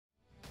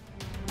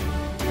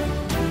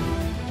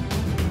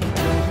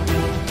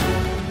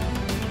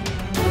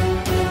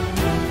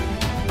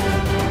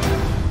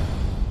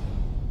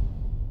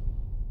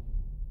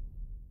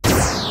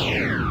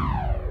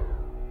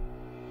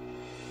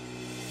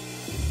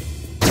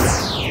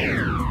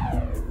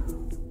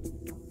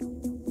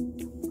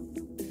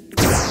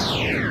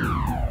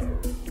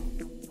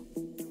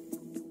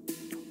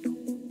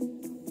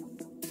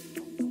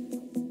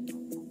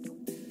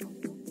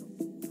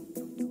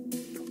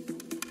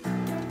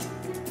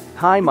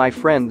Hi my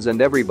friends and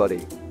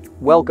everybody.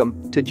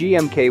 Welcome to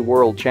GMK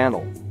World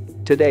channel.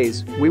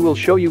 Today's, we will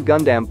show you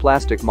Gundam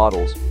plastic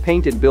models,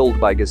 painted build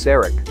by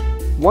Gaiseric.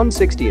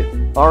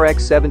 1/60th,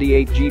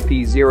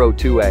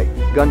 RX-78GP02A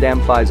Gundam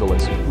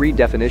Physalis,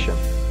 redefinition.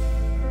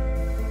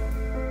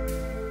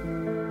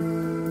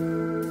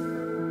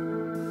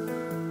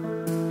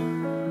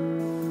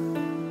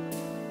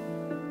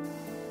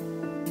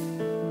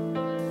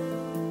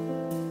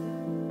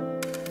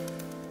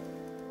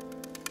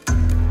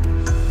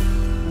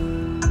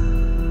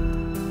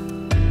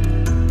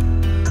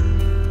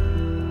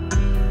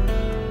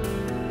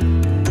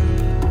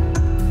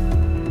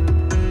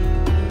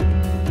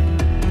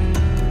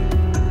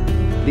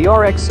 The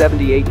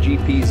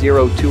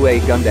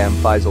RX-78GP02A Gundam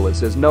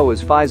Physalis, as known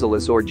as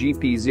Physalis or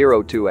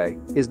GP02A,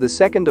 is the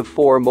second of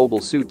 4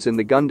 mobile suits in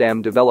the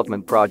Gundam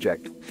Development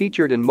Project,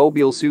 featured in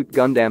Mobile Suit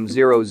Gundam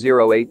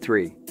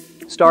 0083.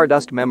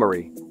 Stardust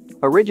Memory.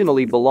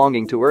 Originally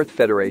belonging to Earth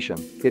Federation,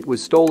 it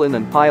was stolen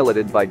and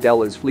piloted by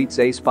Delaz Fleet's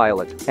ace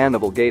pilot,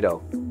 Anavel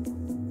Gato.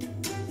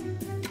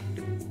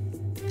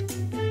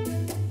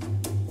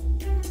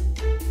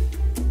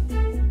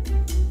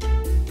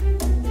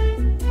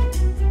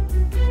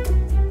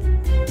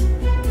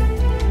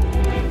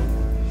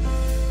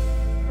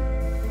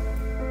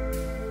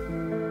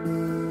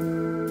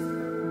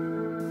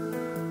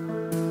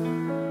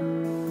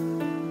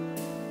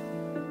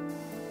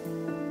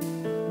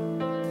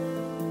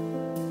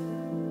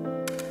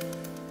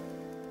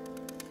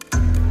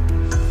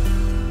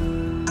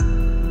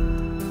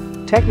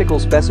 Technical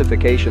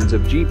specifications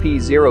of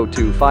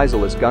GP02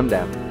 Physalis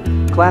Gundam.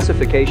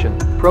 Classification: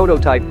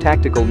 Prototype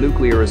Tactical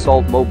Nuclear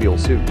Assault Mobile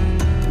Suit.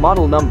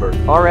 Model number: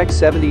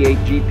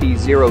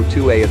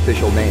 RX-78GP02A.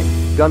 Official name: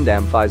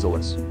 Gundam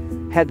Physalis.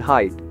 Head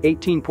height: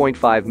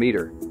 18.5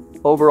 meter.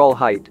 Overall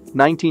height: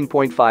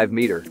 19.5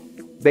 meter.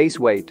 Base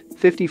weight: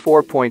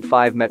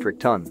 54.5 metric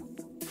ton.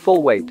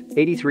 Full weight: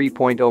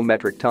 83.0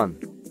 metric ton.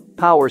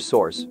 Power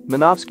source: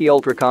 Minovsky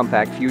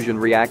Ultracompact Fusion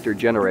Reactor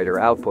Generator.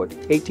 Output: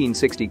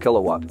 1860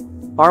 kilowatt.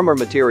 Armor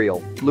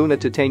material: Luna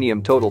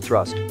titanium. Total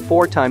thrust: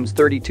 4 ×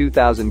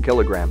 32,000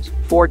 kilograms,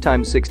 4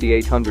 ×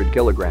 6,800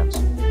 kilograms.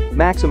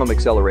 Maximum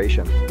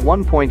acceleration: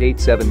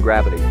 1.87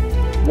 gravity.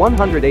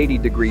 180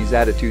 degrees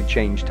attitude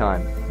change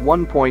time: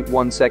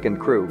 1.1 second.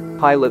 Crew: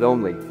 pilot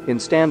only, in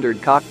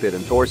standard cockpit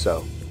and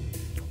torso.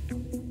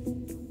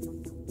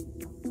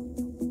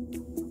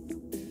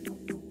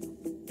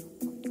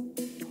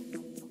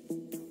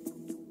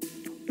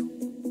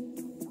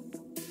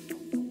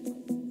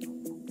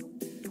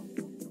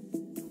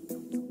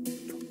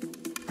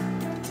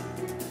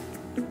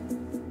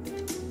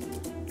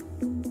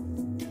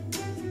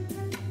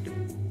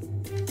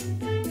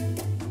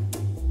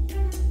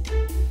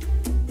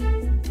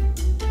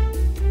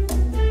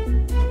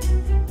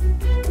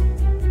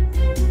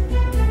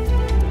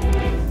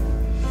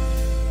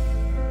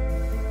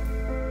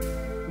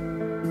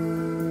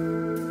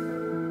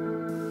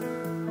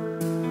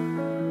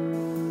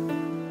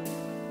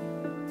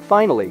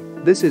 Finally,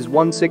 this is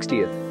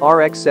 1/60th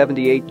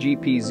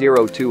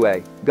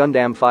RX-78GP02A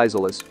Gundam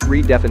Physalis,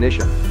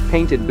 redefinition,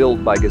 painted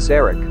build by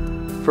Gaiseric.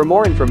 For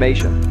more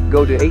information,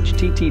 go to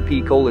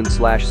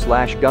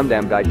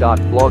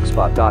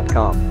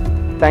http://gundamguide.blogspot.com.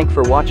 Thanks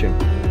for watching.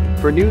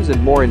 For news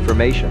and more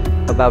information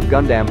about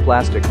Gundam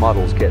plastic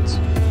models kits,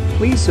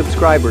 please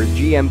subscribe our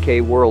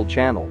GMK World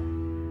channel.